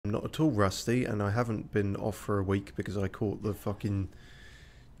not at all rusty, and I haven't been off for a week because I caught the fucking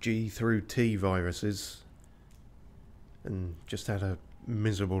G through T viruses and just had a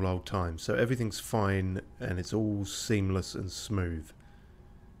miserable old time. So everything's fine and it's all seamless and smooth.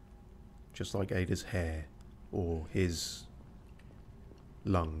 Just like Ada's hair or his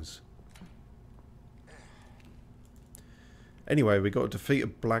lungs. Anyway, we got to defeat a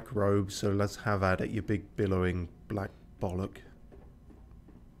black robe, so let's have at it, you big billowing black bollock.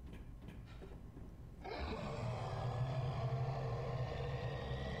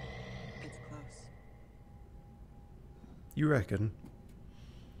 It's close. You reckon?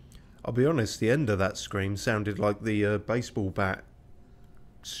 I'll be honest, the end of that scream sounded like the baseball bat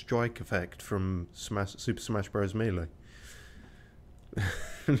strike effect from Super Smash Bros. Melee.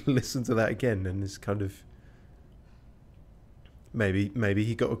 Listen to that again and it's kind of... Maybe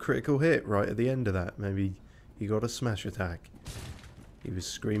he got a critical hit right at the end of that. Maybe he got a smash attack. He was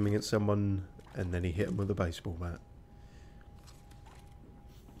screaming at someone and then he hit him with a baseball bat.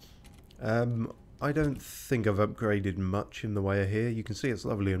 I don't think I've upgraded much in the way of here. You can see it's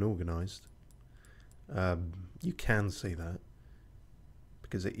lovely and organised. You can see that.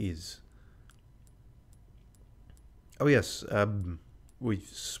 Because it is. Oh yes, we've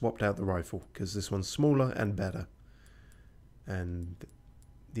swapped out the rifle. Because this one's smaller and better. And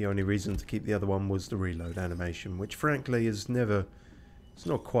the only reason to keep the other one was the reload animation. Which frankly is never... It's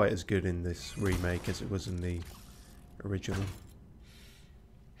not quite as good in this remake as it was in the original.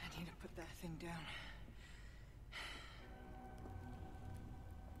 I need to put that thing down.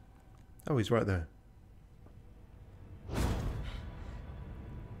 Oh, he's right there.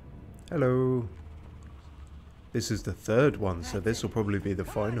 Hello. This is the third one, so this will probably be the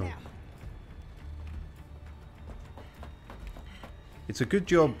final. It's a good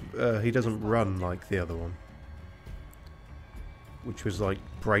job he doesn't run like the other one, which was like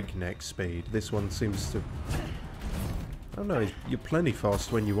breakneck speed. This one seems to... I don't know, you're plenty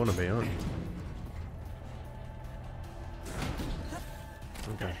fast when you want to be, aren't you?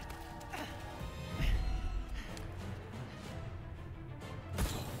 Okay.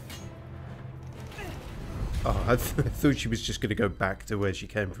 Oh, I thought she was just going to go back to where she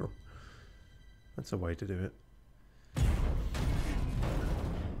came from. That's a way to do it.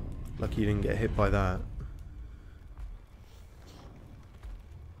 Lucky you didn't get hit by that.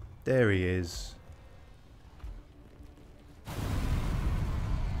 There he is.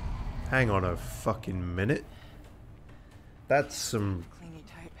 Hang on a fucking minute. That's some... Clingy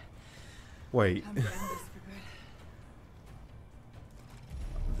type. Wait. I'm done this for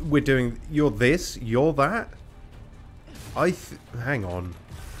good. We're doing... You're this? You're that? Hang on.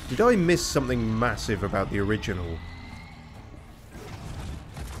 Did I miss something massive about the original?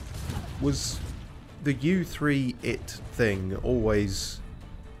 Was the U3 it thing always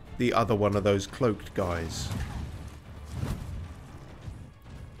the other one of those cloaked guys?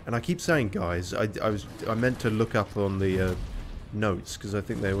 And I keep saying guys, I meant to look up on the notes because I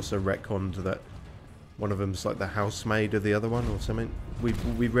think they also retconned that one of them's like the housemaid of the other one or something.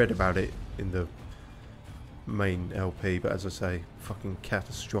 We read about it in the main LP, but as I say, fucking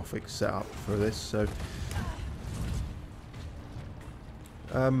catastrophic setup for this. So,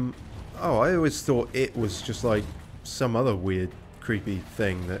 oh, I always thought it was just like some other weird, creepy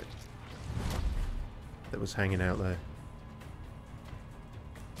thing that was hanging out there.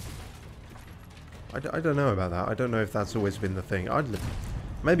 I don't know about that. I don't know if that's always been the thing.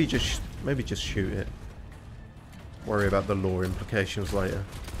 Maybe just shoot it. Worry about the lore implications later.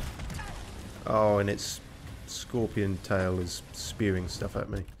 Oh, and its scorpion tail is spewing stuff at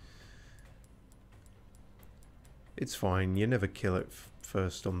me. It's fine. You never kill it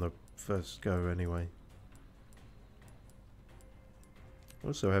first on the first go anyway.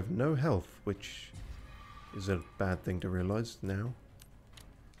 Also have no health, which is a bad thing to realise now.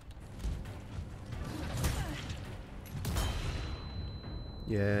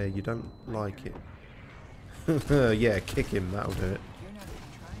 Yeah, you don't like it. Yeah, kick him, that'll do it. You're not even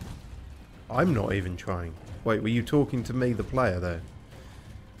trying. I'm not even trying. Wait, were you talking to me, the player, there?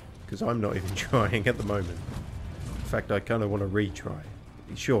 Because I'm not even trying at the moment. In fact, I kind of want to retry.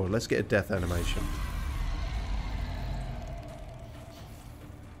 Sure, let's get a death animation.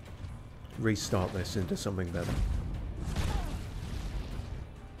 Restart this into something better.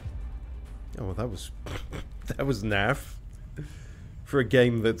 Oh, well, that was... that was naff. For a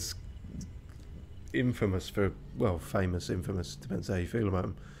game that's infamous for... Well, famous, infamous, depends how you feel about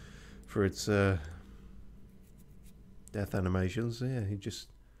them. For its death animations, yeah, he just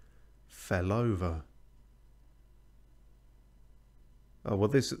fell over. Oh, well,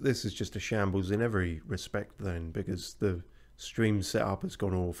 this is just a shambles in every respect then, because the stream setup has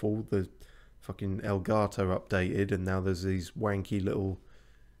gone awful. The fucking Elgato updated, and now there's these wanky little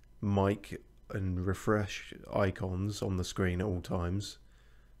mic and refresh icons on the screen at all times.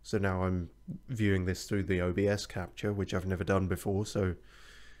 So now I'm viewing this through the OBS capture, which I've never done before, so it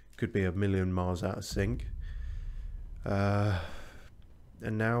could be a million miles out of sync.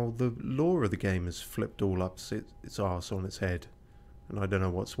 And now the lore of the game has flipped all up its arse on its head, and I don't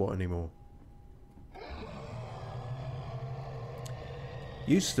know what's what anymore.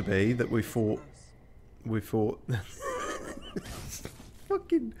 Used to be that we fought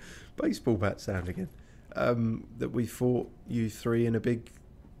fucking baseball bat sound again. That we fought you three in a big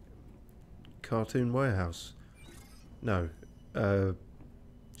cartoon warehouse. No,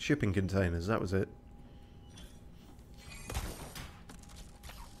 shipping containers, that was it.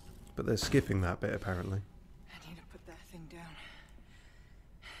 But they're skipping that bit apparently. I need to put that thing down.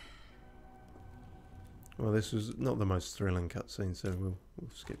 Well, this was not the most thrilling cutscene, so we'll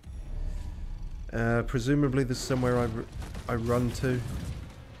skip. Presumably there's somewhere I run to.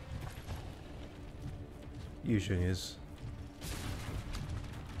 Usually is.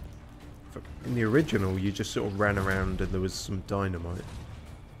 In the original, you just sort of ran around and there was some dynamite.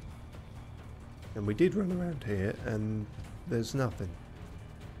 And we did run around here, and there's nothing.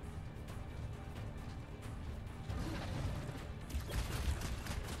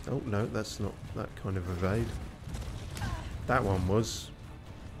 Oh, no, that's not that kind of evade. That one was.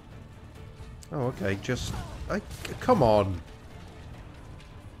 Oh, okay, just... come on!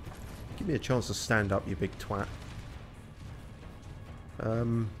 Give me a chance to stand up, you big twat.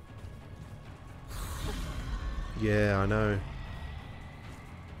 Yeah, I know.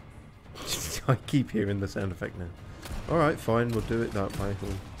 I keep hearing the sound effect now. Alright, fine, we'll do it that way.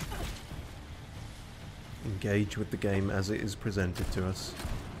 We'll engage with the game as it is presented to us.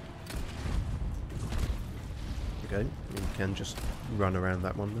 Okay, you can just run around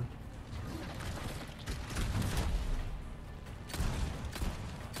that one then.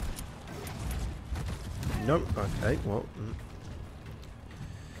 Nope, okay, well...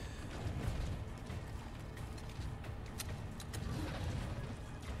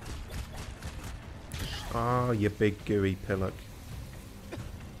 Ah, you big gooey pillock.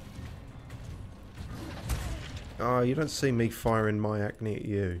 Ah, you don't see me firing my acne at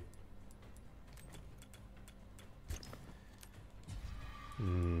you.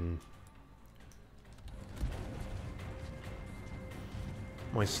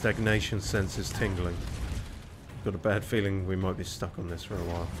 My stagnation sense is tingling. Got a bad feeling we might be stuck on this for a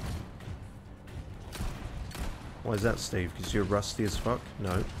while. Why is that, Steve? Because you're rusty as fuck?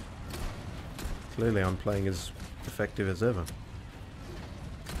 No. Clearly I'm playing as effective as ever.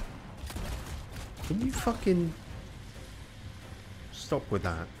 Can you fucking stop with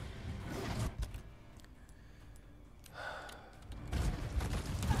that?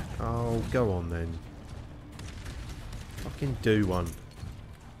 Oh, go on then. Fucking do one.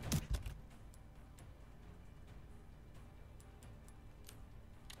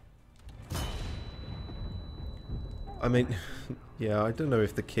 I mean, yeah, I don't know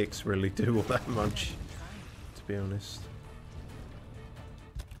if the kicks really do all that much, to be honest.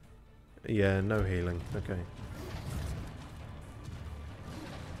 Yeah, no healing. Okay.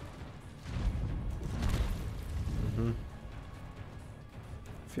 I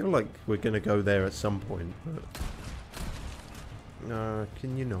feel like we're going to go there at some point, but... No,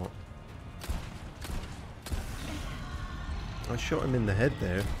 can you not? I shot him in the head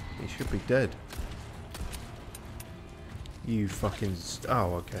there. He should be dead. You fucking...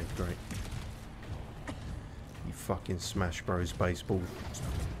 Oh, okay, great. You fucking Smash Bros. Baseball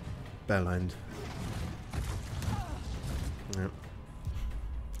bellend. Yep.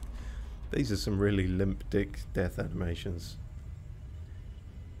 These are some really limp dick death animations.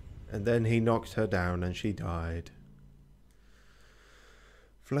 And then he knocked her down and she died.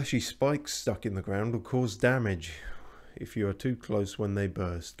 Fleshy spikes stuck in the ground will cause damage. If you are too close when they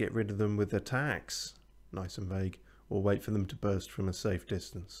burst, get rid of them with attacks. Nice and vague. Or wait for them to burst from a safe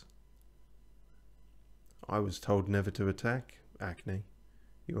distance. I was told never to attack acne.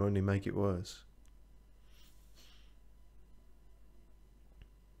 You only make it worse.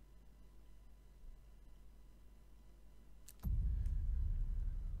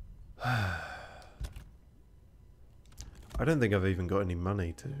 I don't think I've even got any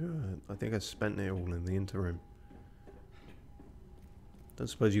money to... I think I spent it all in the interim. Don't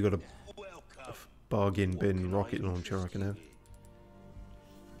suppose you got a bargain bin rocket launcher I can have?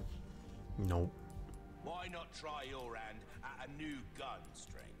 No. Why not try your hand at a new gun,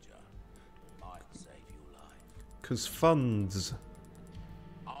 stranger? Might save your life. 'Cause funds.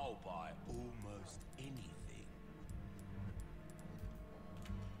 I'll buy almost anything.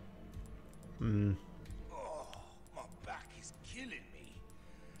 Oh, my back is killing me.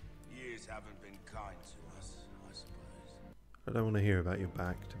 Years haven't been kind to us, I suppose. I don't want to hear about your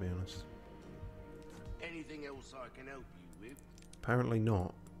back, to be honest. Anything else I can help you with? Apparently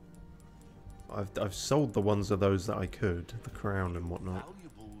not. I've sold the ones of those that I could, the crown and whatnot.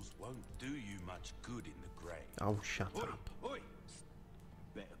 Valuables won't do you much good in the grave. Oh, shut up. Oi.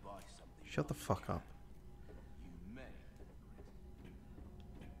 Better buy something. Shut the fuck up. You may.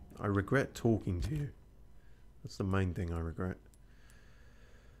 I regret talking to you. That's the main thing I regret.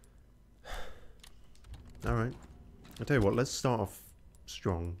 Alright. I'll tell you what, let's start off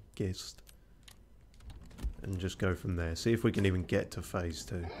strong, Gist. And just go from there. See if we can even get to phase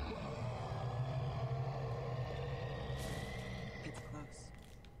 2. It's close.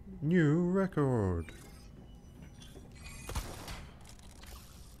 New record.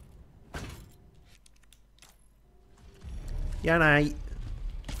 Yeah, mate.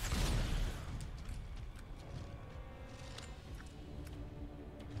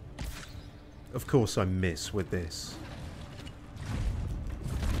 Of course I miss with this.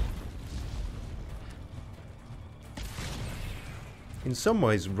 In some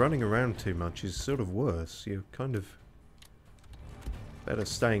ways, running around too much is sort of worse. You're kind of better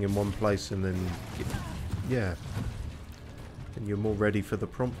staying in one place and then, yeah, and you're more ready for the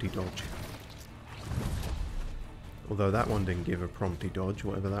prompty dodge. Although that one didn't give a prompty dodge,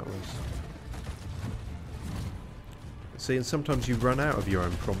 whatever that was. See, and sometimes you run out of your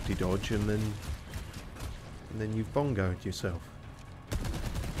own prompty dodge and then you've bongoed yourself.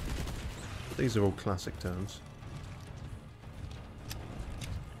 These are all classic terms.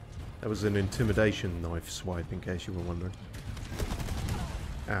 That was an intimidation knife swipe, in case you were wondering.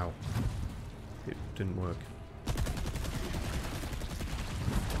 Ow. It didn't work.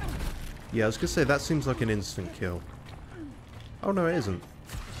 Yeah, I was gonna say, that seems like an instant kill. Oh no, it isn't.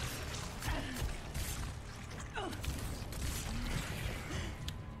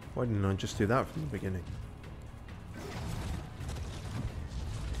 Why didn't I just do that from the beginning?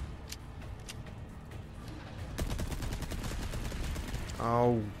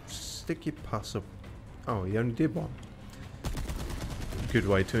 Oh, stick your pus up. Oh, he only did one. Good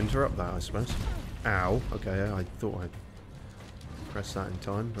way to interrupt that, I suppose. Ow. Okay, I thought I'd press that in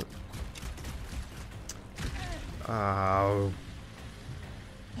time, but... Oh.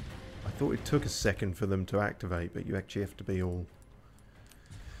 I thought it took a second for them to activate, but you actually have to be all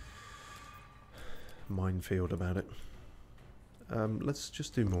minefield about it. Let's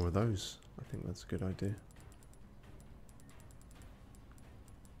just do more of those. I think that's a good idea.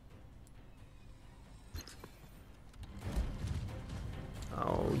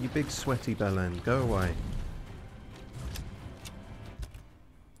 Oh, you big sweaty bellend, go away.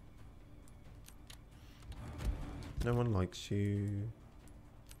 No one likes you.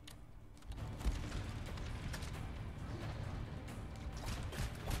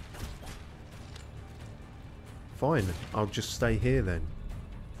 Fine, I'll just stay here then.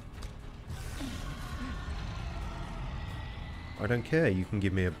 I don't care, you can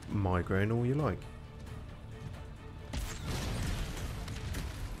give me a migraine all you like.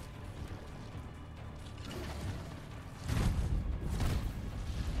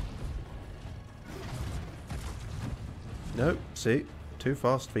 Nope, see? Too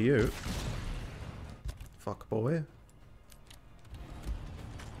fast for you. Fuck boy.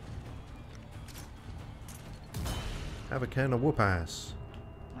 Have a can of whoop ass.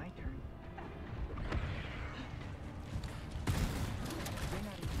 My turn. You're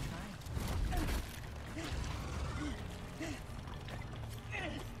not even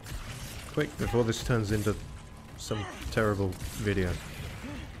trying. Quick, before this turns into some terrible video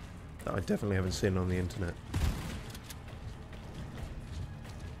that I definitely haven't seen on the internet.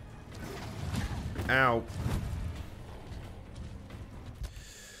 Ow.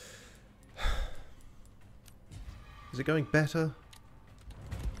 Is it going better?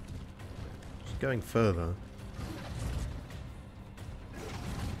 It's going further.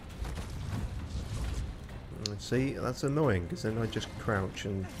 See, that's annoying, because then I just crouch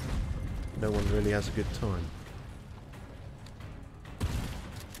and no one really has a good time.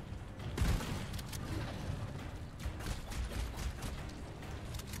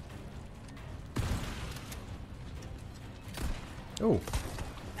 Oh,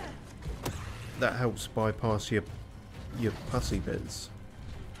 that helps bypass your pussy bits.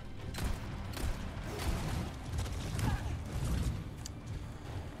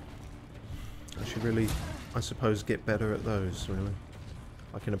 I should really, I suppose, get better at those, really.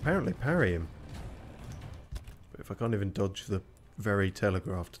 I can apparently parry him. But if I can't even dodge the very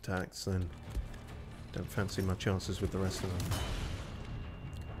telegraphed attacks, then don't fancy my chances with the rest of them.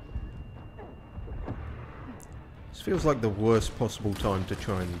 This feels like the worst possible time to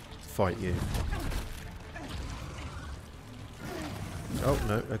try and fight you. Oh,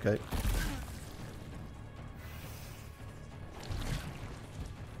 no, okay.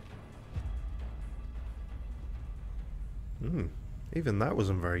 Even that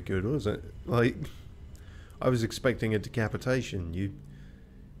wasn't very good, was it? Like, I was expecting a decapitation.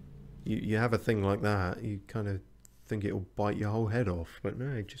 You have a thing like that, you kind of think it'll bite your whole head off, but no,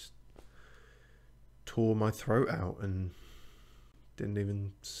 it just tore my throat out and didn't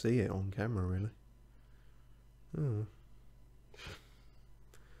even see it on camera, really. Oh.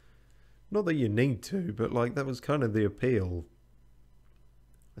 Not that you need to, but like that was kind of the appeal.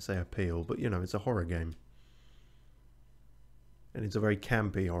 I say appeal, but you know, it's a horror game. And it's a very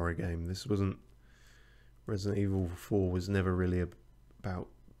campy horror game. This wasn't... Resident Evil 4 was never really about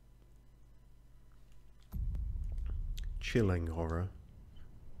chilling horror.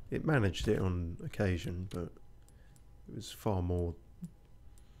 It managed it on occasion, but it was far more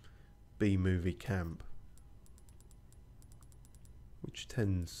B-movie camp, which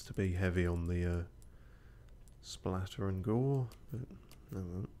tends to be heavy on the splatter and gore, but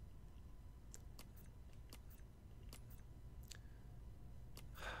no.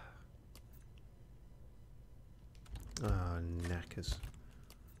 Ah, knackers.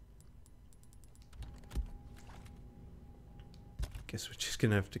 Guess we're just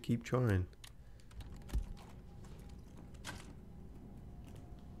gonna have to keep trying.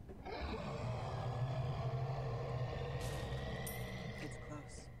 It's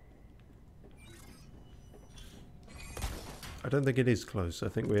close. I don't think it is close. I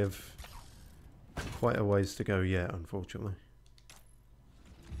think we have quite a ways to go yet, unfortunately.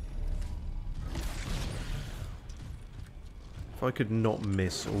 If I could not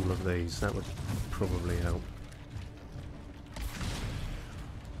miss all of these, that would probably help.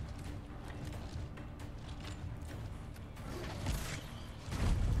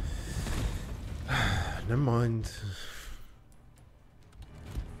 Never mind.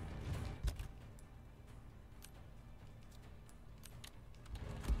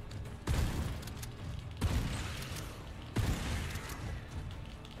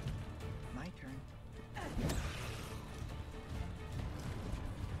 My turn.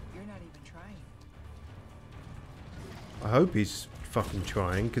 You're not even trying. I hope he's fucking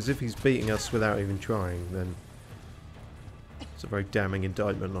trying, because if he's beating us without even trying, then it's a very damning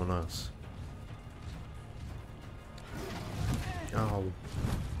indictment on us. Oh.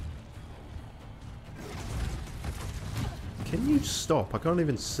 Can you stop? I can't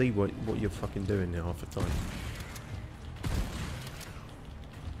even see what you're fucking doing half the time.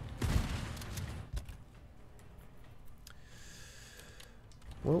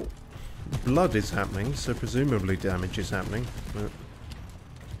 Well, blood is happening, so presumably damage is happening, but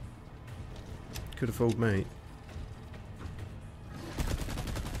could have fooled me.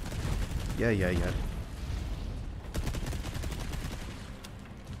 Yeah.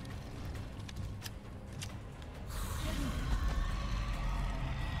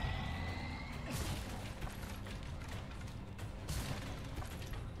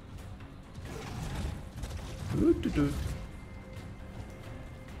 Ooh-doo-doo.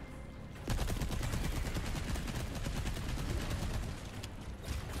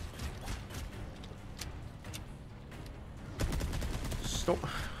 Stop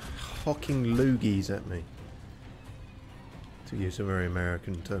hocking loogies at me, to use a very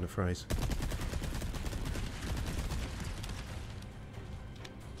American turn of phrase.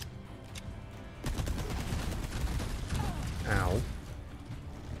 Ow.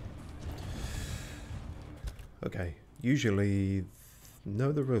 Okay, usually...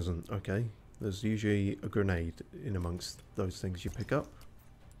 No, there isn't. Okay, there's usually a grenade in amongst those things you pick up.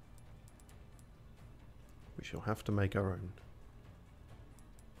 We shall have to make our own.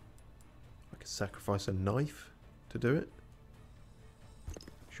 I could sacrifice a knife to do it.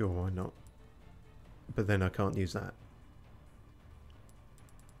 Sure, why not? But then I can't use that.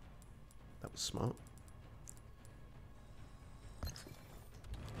 That was smart.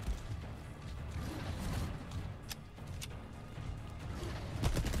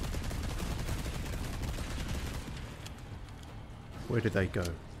 Where did they go?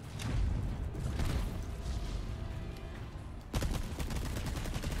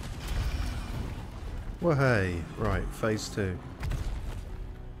 Well, hey, right, phase 2.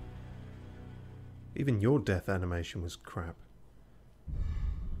 Even your death animation was crap.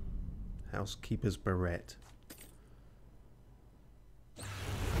 Housekeeper's beret.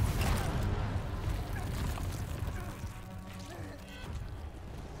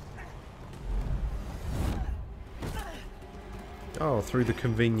 Oh, through the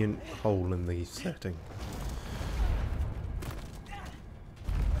convenient hole in the setting.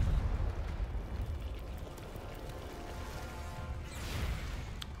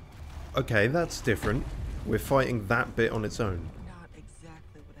 Okay, that's different. We're fighting that bit on its own. Not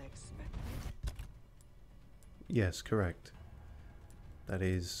exactly what I expected. Yes, correct. That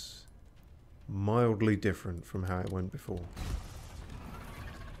is mildly different from how it went before.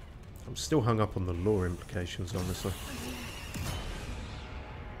 I'm still hung up on the lore implications, honestly.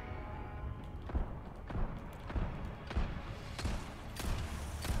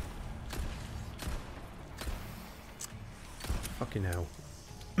 Fucking hell.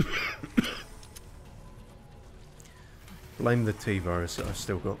 Blame the T-virus that I've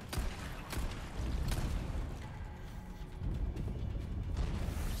still got.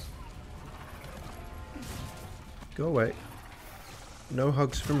 Go away. No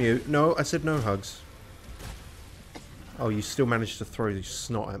hugs from you. No, I said no hugs. Oh, you still managed to throw your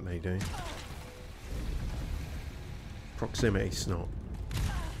snot at me, do you? Proximity snot.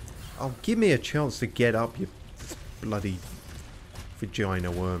 Oh, give me a chance to get up, you bloody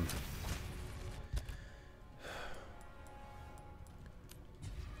vagina worm.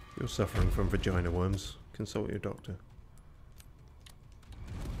 You're suffering from vagina worms. Consult your doctor.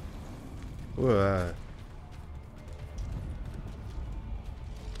 Whoa.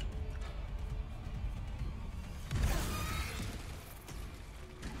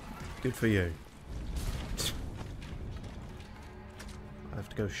 Good for you. I have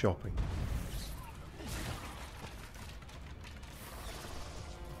to go shopping.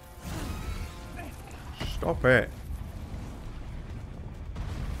 Stop it.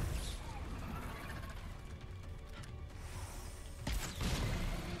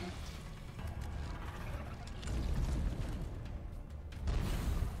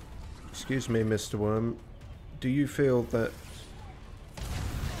 Excuse me, Mr. Worm. Do you feel that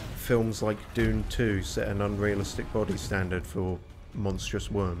films like Dune 2 set an unrealistic body standard for monstrous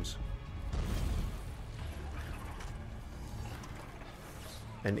worms?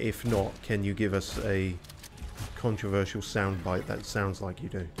 And if not, can you give us a controversial soundbite that sounds like you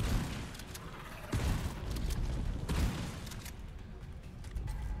do?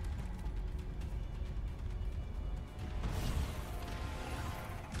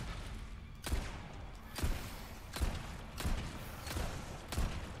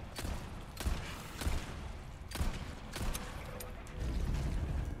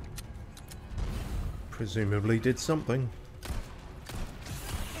 Presumably did something.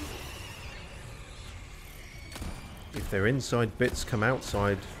 If their inside bits come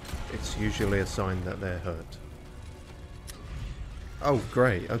outside, it's usually a sign that they're hurt. Oh,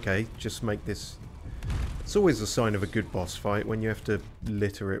 great. Okay, just make this... It's always a sign of a good boss fight when you have to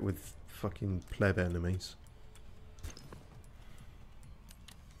litter it with fucking pleb enemies.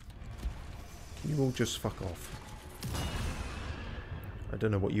 You all just fuck off. I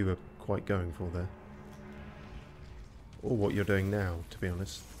don't know what you were quite going for there. Or what you're doing now, to be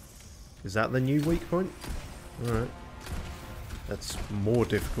honest. Is that the new weak point? Alright. That's more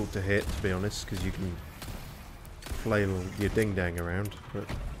difficult to hit, to be honest, because you can flail your ding-dang around, but...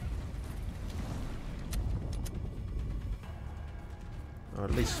 Oh,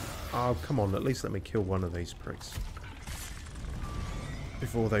 at least... Oh, come on, at least let me kill one of these pricks.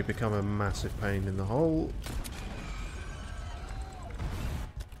 Before they become a massive pain in the hole.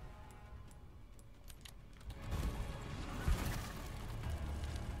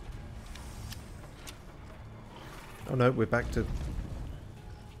 Oh no, we're back to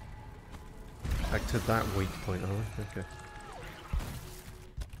that weak point, are we? Okay.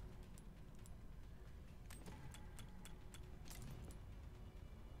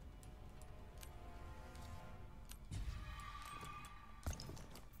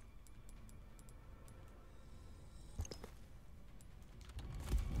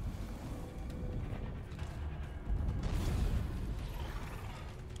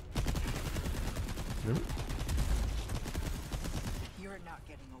 Nope. You're not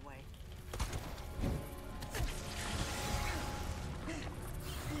getting away.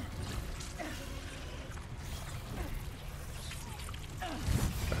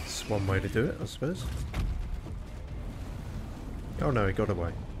 That's one way to do it, I suppose. Oh no, he got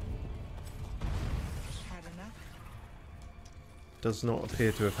away. Had enough? Does not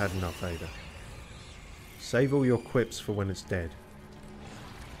appear to have had enough, Ada. Save all your quips for when it's dead.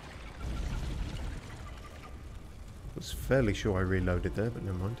 I was fairly sure I reloaded there, but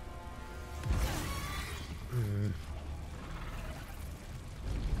never mind.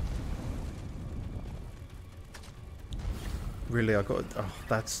 Really, I got... Oh,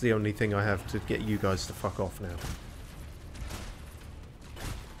 that's the only thing I have to get you guys to fuck off now.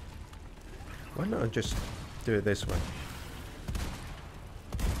 Why not I just do it this way?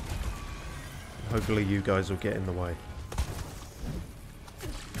 Hopefully you guys will get in the way.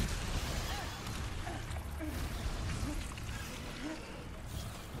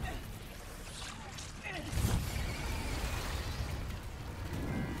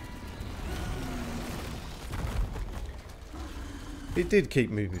 It did keep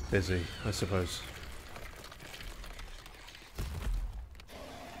me busy, I suppose.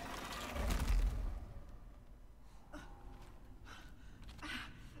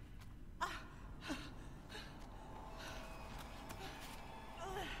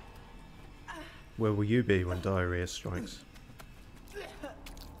 Where will you be when diarrhea strikes?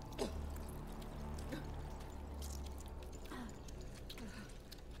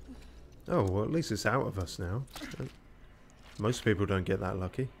 Oh, well, at least it's out of us now. Most people don't get that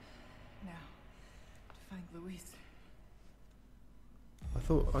lucky. Now, to find Louise. I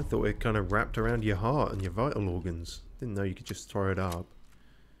thought it kind of wrapped around your heart and your vital organs. Didn't know you could just throw it up.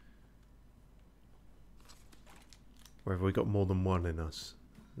 Or have we got more than one in us?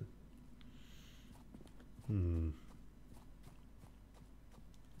 Hmm.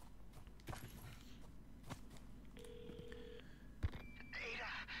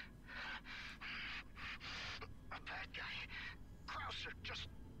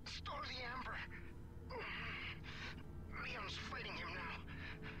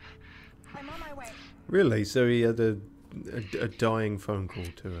 I'm on my way. Really? So he had a dying phone call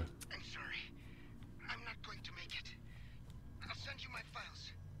to her. I'm sorry. I'm not going to make it. I'll send you my files.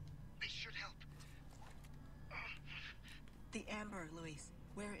 They should help. The amber, Louise.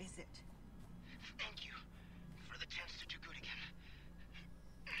 Where is it? Thank you for the chance to do good again.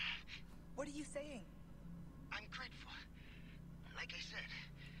 What are you saying? I'm grateful. Like I said,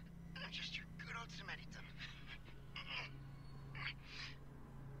 I'm just your good old Samaritan.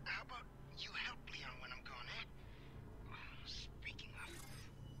 How about you help Leon when I'm gone, eh? Speaking of...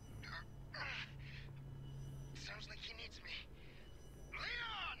 sounds like he needs me.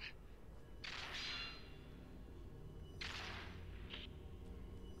 Leon!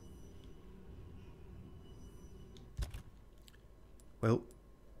 Well,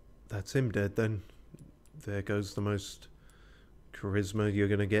 that's him dead then. There goes the most charisma you're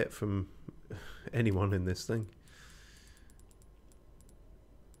going to get from anyone in this thing.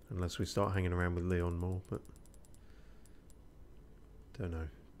 Unless we start hanging around with Leon more, but... don't know.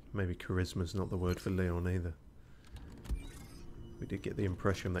 Maybe charisma's not the word for Leon either. We did get the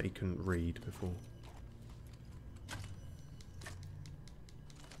impression that he couldn't read before.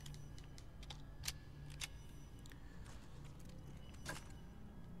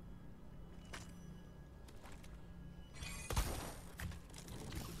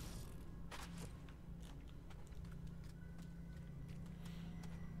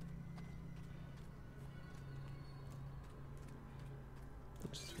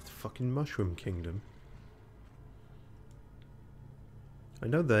 Fucking Mushroom Kingdom. I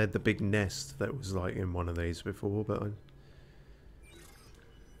know they had the big nest that was like in one of these before, but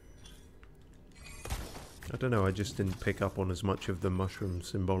I don't know, I just didn't pick up on as much of the mushroom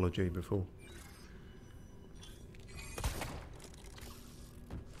symbology before.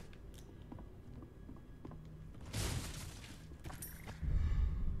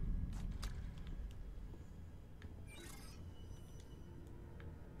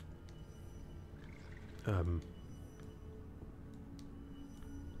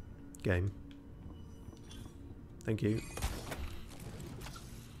 Game. Thank you.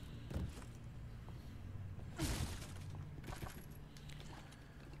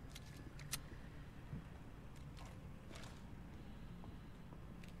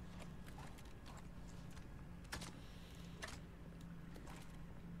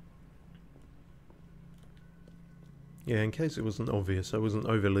 Yeah, in case it wasn't obvious, I wasn't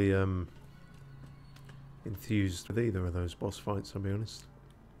overly enthused with either of those boss fights, I'll be honest.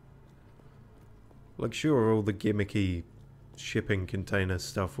 Like, sure, all the gimmicky shipping container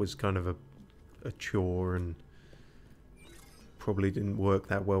stuff was kind of a chore and probably didn't work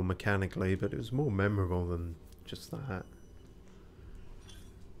that well mechanically, but it was more memorable than just that.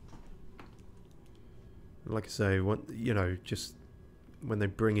 Like I say, you know, just when they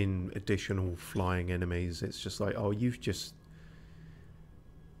bring in additional flying enemies, it's just like, oh, you've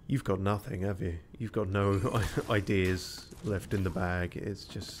got nothing, have you? You've got no ideas left in the bag. It's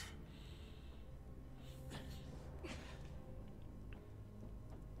just...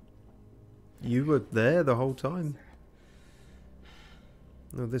 You were there the whole time?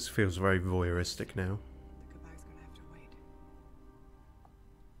 No, this feels very voyeuristic now. The goodbye's gonna have to wait.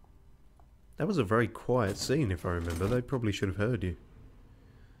 That was a very quiet scene, if I remember. They probably should have heard you.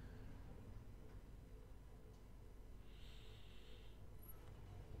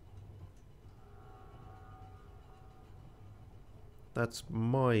 That's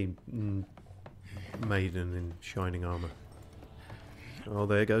my maiden in shining armour. Oh,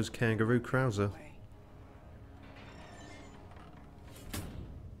 there goes Kangaroo Krauser.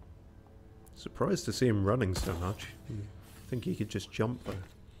 Surprised to see him running so much. think he could just jump though.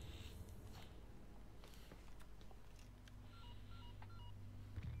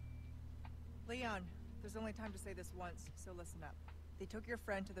 Leon, there's only time to say this once, so listen up. They took your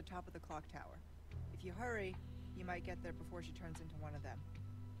friend to the top of the clock tower. If you hurry, you might get there before she turns into one of them.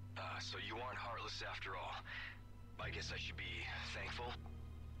 So you aren't heartless after all. I guess I should be thankful.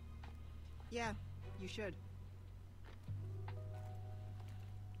 Yeah, you should.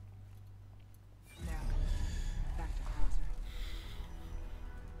 Now, back to Krauser.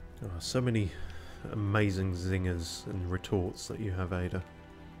 Oh, so many amazing zingers and retorts that you have, Ada.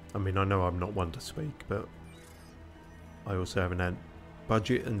 I mean, I know I'm not one to speak, but I also haven't had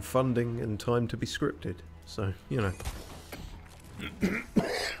budget and funding and time to be scripted, so, you know.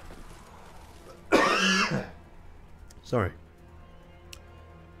 Sorry.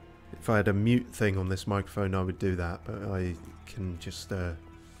 If I had a mute thing on this microphone, I would do that, but I can just,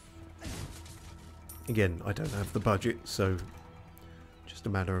 again, I don't have the budget, so just a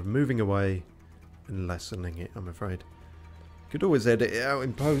matter of moving away and lessening it, I'm afraid. Could always edit it out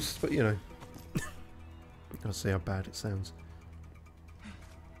in post, but you know. I'll see how bad it sounds.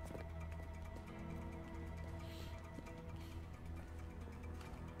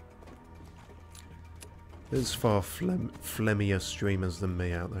 There's far flemmier streamers than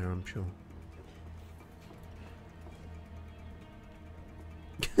me out there, I'm sure.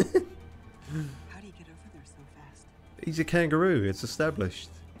 How do you get over there so fast? He's a kangaroo, it's established.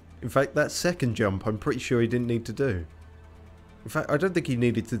 In fact, that second jump, I'm pretty sure he didn't need to do. In fact, I don't think he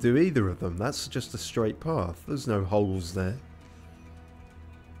needed to do either of them. That's just a straight path. There's no holes there.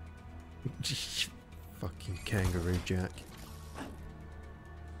 Fucking kangaroo Jack.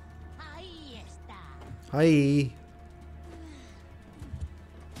 Hi.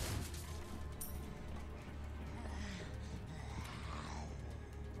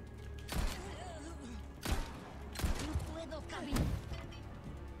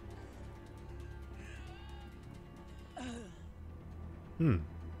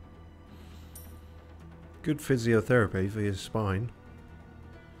 Good physiotherapy for your spine.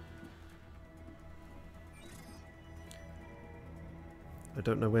 I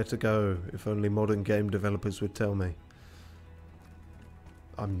don't know where to go. If only modern game developers would tell me.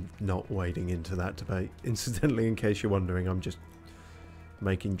 I'm not wading into that debate. Incidentally, in case you're wondering, I'm just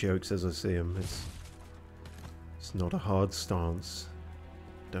making jokes as I see them. It's not a hard stance.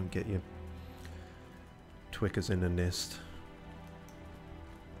 Don't get your twickers in a nest.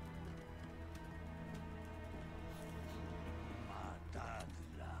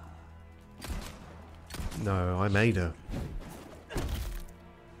 No, I made her.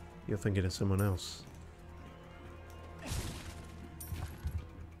 You're thinking of someone else.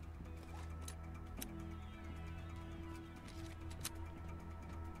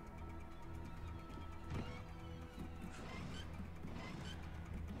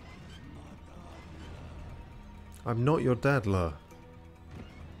 I'm not your daddler.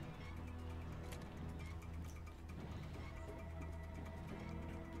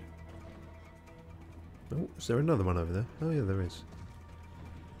 Oh, is there another one over there? Oh yeah, there is.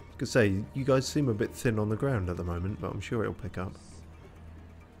 I could say, you guys seem a bit thin on the ground at the moment, but I'm sure it'll pick up.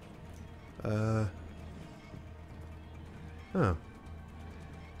 Oh.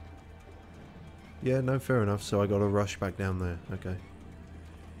 Yeah, no, fair enough, so I gotta rush back down there, okay.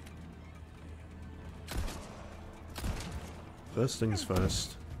 First things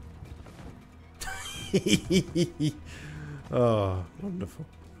first. Oh, wonderful.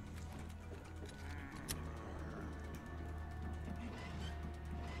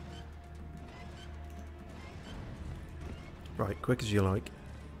 Right, quick as you like.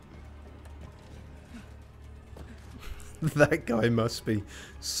 That guy must be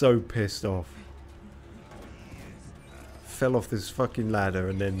so pissed off. Fell off this fucking ladder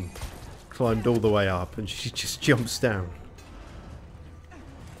and then climbed all the way up and she just jumps down.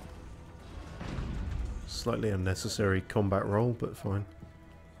 Slightly unnecessary combat roll, but fine.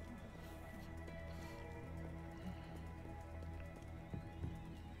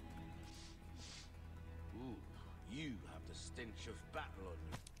 Ooh, you have the stench of battle on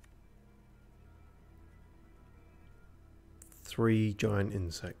you. 3 giant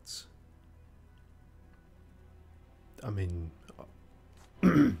insects. I mean,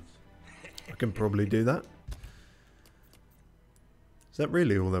 I can probably do that. Is that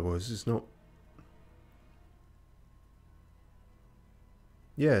really all there was? It's not...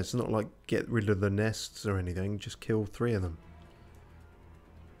 Yeah, it's not like get rid of the nests or anything, just kill 3 of them.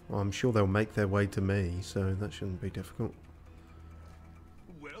 Well, I'm sure they'll make their way to me, so that shouldn't be difficult.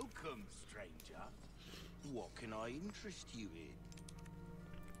 Welcome, stranger. What can I interest you in?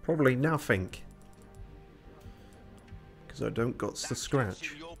 Probably nothing. because I don't got the That's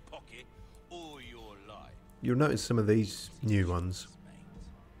scratch. in your pocket or your life. You'll notice some of these new ones. Mate.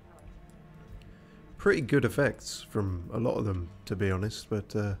 Pretty good effects from a lot of them, to be honest,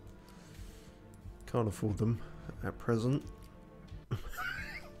 but can't afford them at present.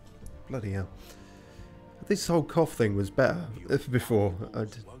 Bloody hell. This whole cough thing was better before.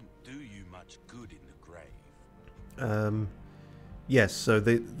 Won't do you much good in the grave. Yes, so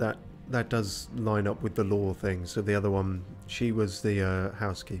that does line up with the law thing. So the other one, she was the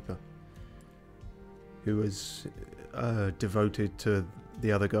housekeeper who was devoted to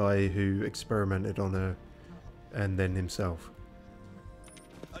the other guy who experimented on her and then himself.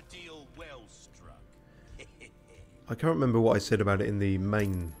 A deal well struck. I can't remember what I said about it in the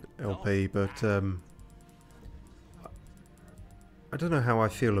main LP, but I don't know how I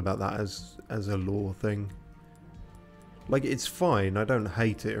feel about that as a lore thing. Like, it's fine, I don't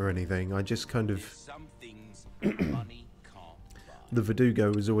hate it or anything, I just kind of... Some things money can't buy. The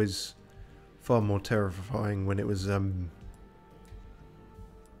Verdugo was always far more terrifying when it was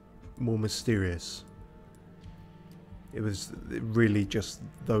more mysterious. It was really just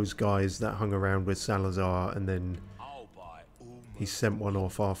those guys that hung around with Salazar, and then I'll buy he almost sent one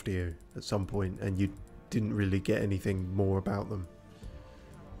off after you at some point, and you didn't really get anything more about them.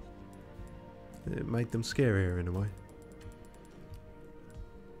 It made them scarier in a way.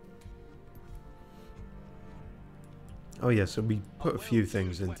 Oh yeah, so we put a few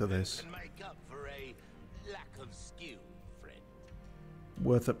things into this. can make up for a lack of skill, friend.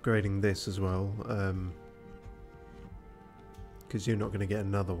 Worth upgrading this as well, because you're not going to get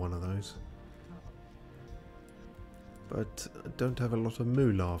another one of those. But I don't have a lot of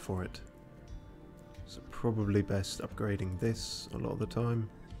moolah for it. So probably best upgrading this a lot of the time.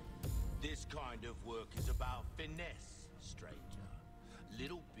 This kind of work is about finesse, stranger.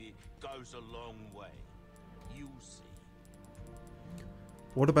 Little bit goes a long way. You'll see.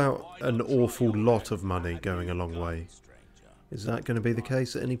 What about an awful lot of money going a long way? Stranger. Is that going to be the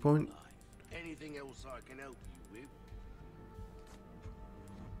case at any point? Anything else I can help you with?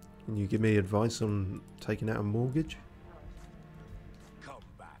 Can you give me advice on taking out a mortgage? Come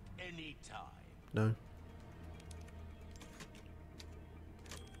back anytime. No?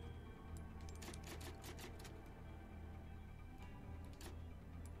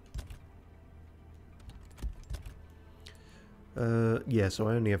 Yeah, so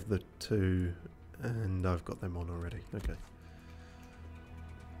I only have the 2, and I've got them on already. Okay.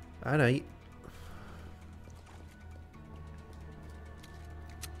 And 8.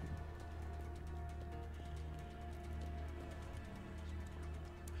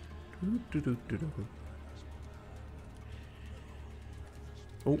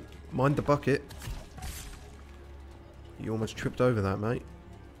 Oh, mind the bucket. You almost tripped over that, mate.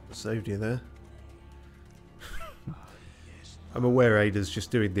 Saved you there. I'm aware Ada's just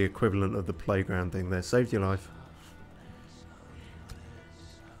doing the equivalent of the playground thing there. Saved your life.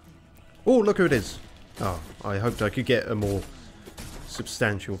 Oh, look who it is. Oh, I hoped I could get a more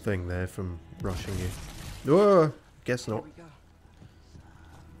substantial thing there from rushing you. Oh, guess not. Here we go.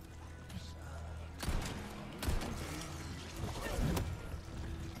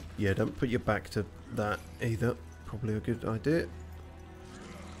 Yeah, don't put your back to that either. Probably a good idea.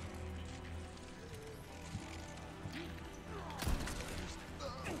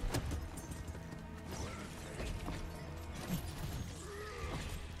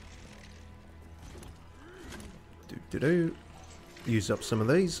 Do-do-do. Use up some of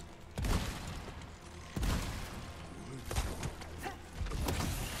these.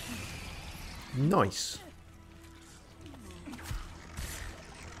 Nice.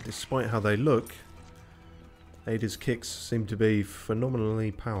 Despite how they look, Ada's kicks seem to be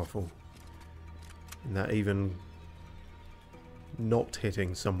phenomenally powerful. In that even not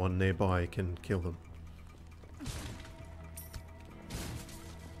hitting someone nearby can kill them.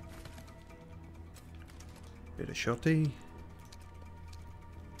 Bit of shotty.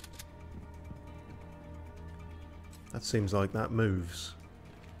 That seems like that moves.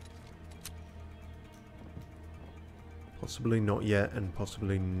 Possibly not yet, and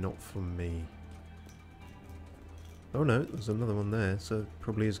possibly not for me. Oh no, there's another one there, so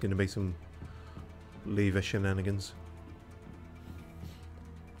probably is going to be some lever shenanigans.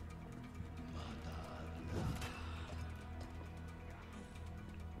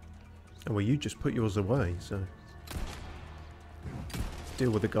 Oh, well, you just put yours away, so...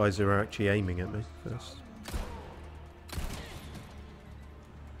 Deal with the guys who are actually aiming at me first.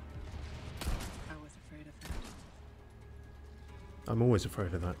 I was afraid of that. I'm always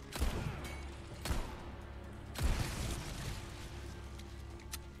afraid of that.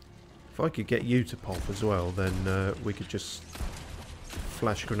 If I could get you to pop as well, then we could just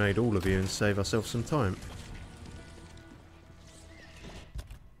flash grenade all of you and save ourselves some time.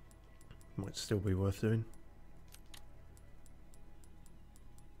 Might still be worth doing.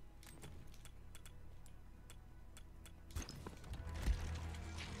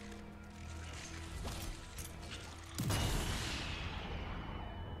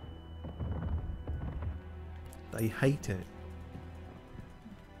 They hate it.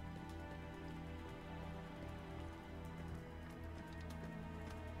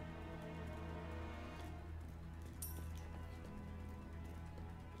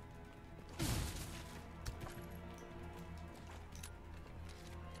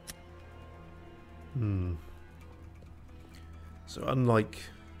 So unlike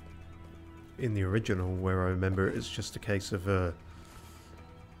in the original, where I remember it's just a case of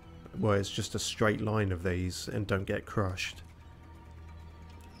well, it's just a straight line of these and don't get crushed.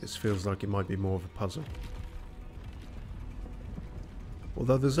 This feels like it might be more of a puzzle.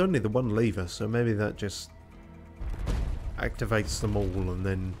 Although there's only the one lever, so maybe that just activates them all and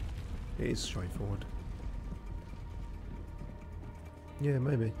then it is straightforward. Yeah,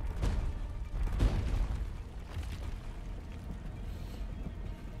 maybe.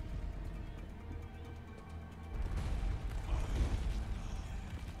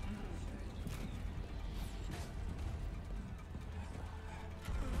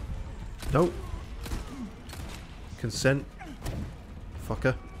 Nope. Consent.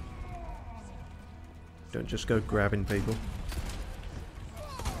 Fucker. Don't just go grabbing people.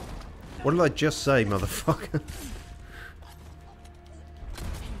 What did I just say, motherfucker?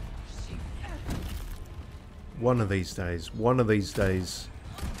 One of these days,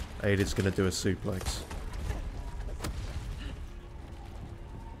 Ada's gonna do a suplex.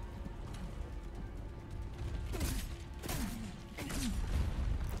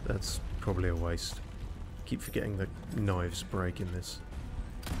 That's probably a waste. Keep forgetting the knives break in this.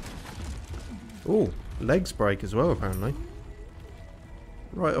 Ooh, legs break as well, apparently.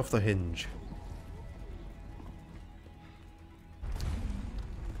 Right off the hinge.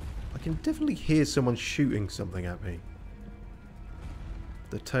 I can definitely hear someone shooting something at me.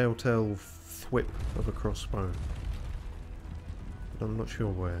 The telltale thwip of a crossbow. But I'm not sure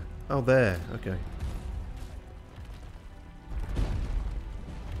where. Oh, there. Okay.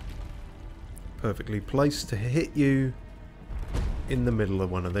 Perfectly placed to hit you in the middle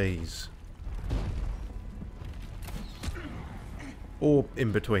of one of these. Or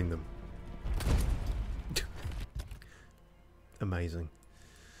in between them. Amazing.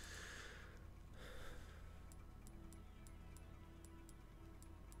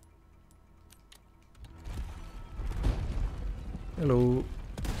 Hello.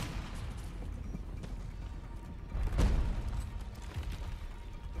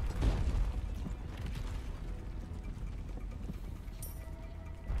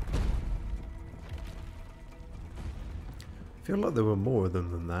 I feel like there were more of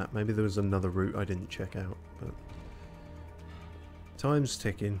them than that. Maybe there was another route I didn't check out, but time's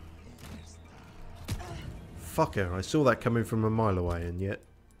ticking. Fucker, I saw that coming from a mile away and yet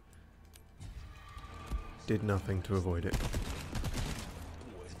did nothing to avoid it.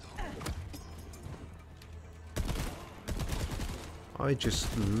 I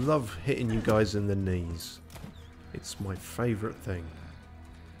just love hitting you guys in the knees. It's my favourite thing.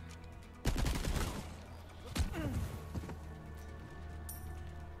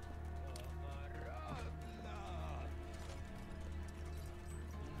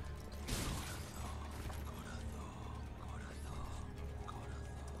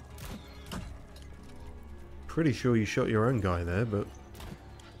 Pretty sure you shot your own guy there, but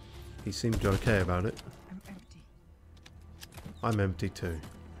he seemed okay about it. I'm empty. I'm empty too.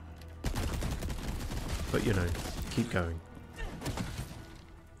 But you know, keep going.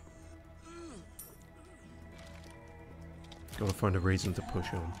 Gotta find a reason to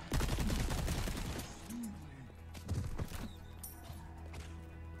push on.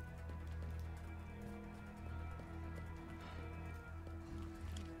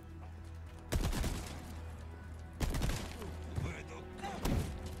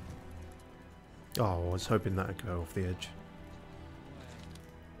 Oh, I was hoping that would go off the edge.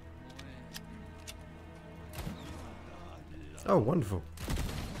 Oh, wonderful.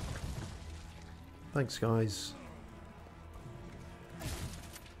 Thanks, guys.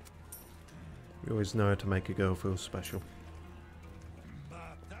 You always know how to make a girl feel special.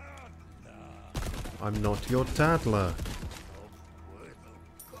 I'm not your tattler.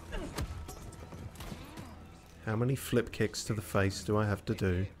 How many flip kicks to the face do I have to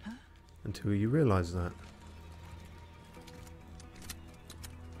do until you realise that?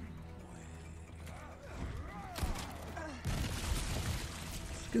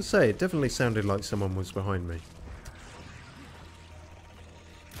 gonna say, it definitely sounded like someone was behind me.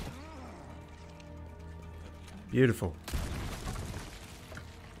 Beautiful.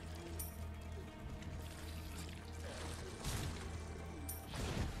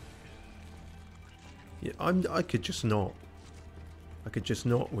 Yeah, I could just not. I could just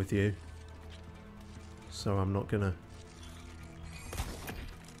not with you. So I'm not gonna.